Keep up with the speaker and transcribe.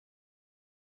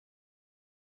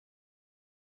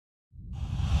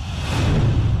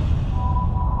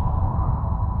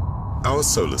Our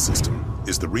solar system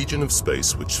is the region of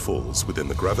space which falls within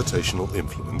the gravitational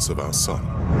influence of our sun.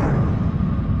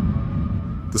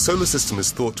 The solar system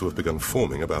is thought to have begun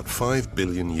forming about 5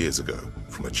 billion years ago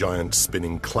from a giant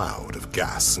spinning cloud of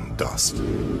gas and dust.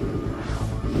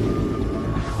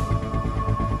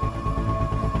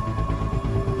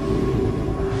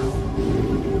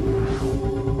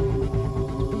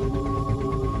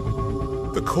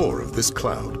 The core of this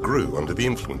cloud grew under the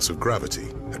influence of gravity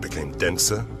and became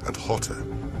denser and hotter.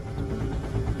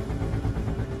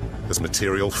 As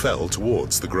material fell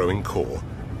towards the growing core,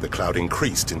 the cloud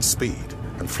increased in speed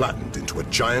and flattened into a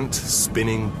giant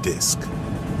spinning disk.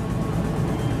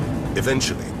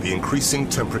 Eventually, the increasing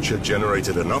temperature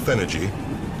generated enough energy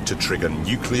to trigger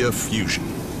nuclear fusion.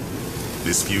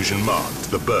 This fusion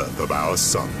marked the birth of our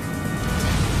sun.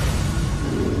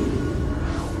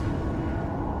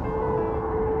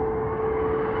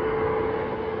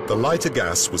 The lighter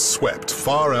gas was swept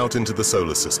far out into the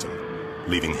solar system,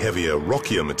 leaving heavier,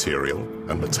 rockier material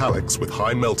and metallics with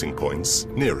high melting points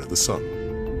nearer the sun.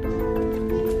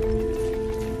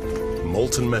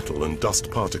 Molten metal and dust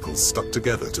particles stuck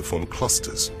together to form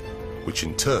clusters, which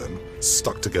in turn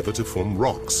stuck together to form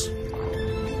rocks.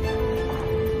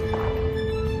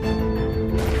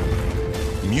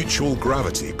 Mutual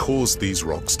gravity caused these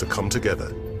rocks to come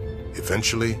together,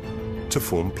 eventually to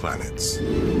form planets.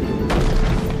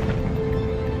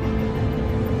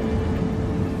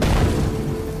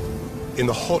 In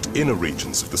the hot inner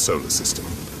regions of the solar system,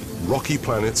 rocky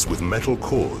planets with metal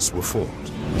cores were formed.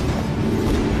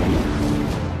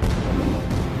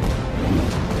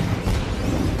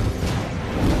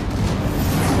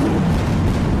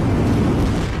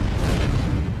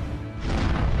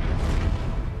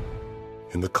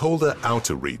 In the colder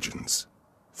outer regions,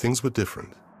 things were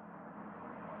different.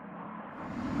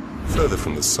 Further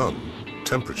from the sun,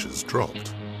 temperatures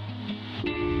dropped.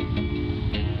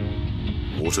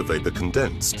 Water vapor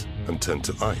condensed and turned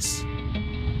to ice.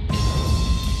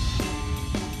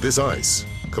 This ice,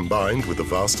 combined with the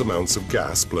vast amounts of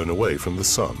gas blown away from the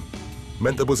sun,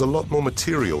 meant there was a lot more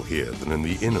material here than in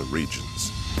the inner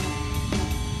regions.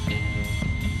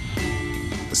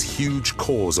 As huge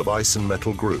cores of ice and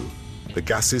metal grew, the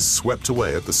gases swept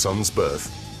away at the sun's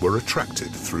birth were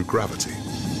attracted through gravity.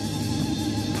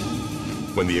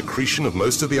 When the accretion of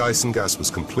most of the ice and gas was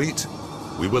complete,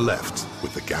 we were left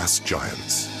with the gas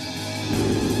giants.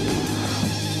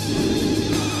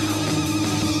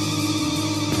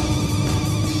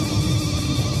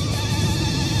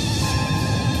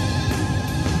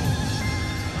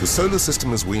 The solar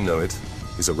system as we know it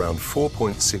is around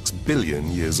 4.6 billion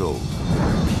years old.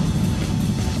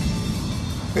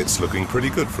 It's looking pretty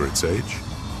good for its age.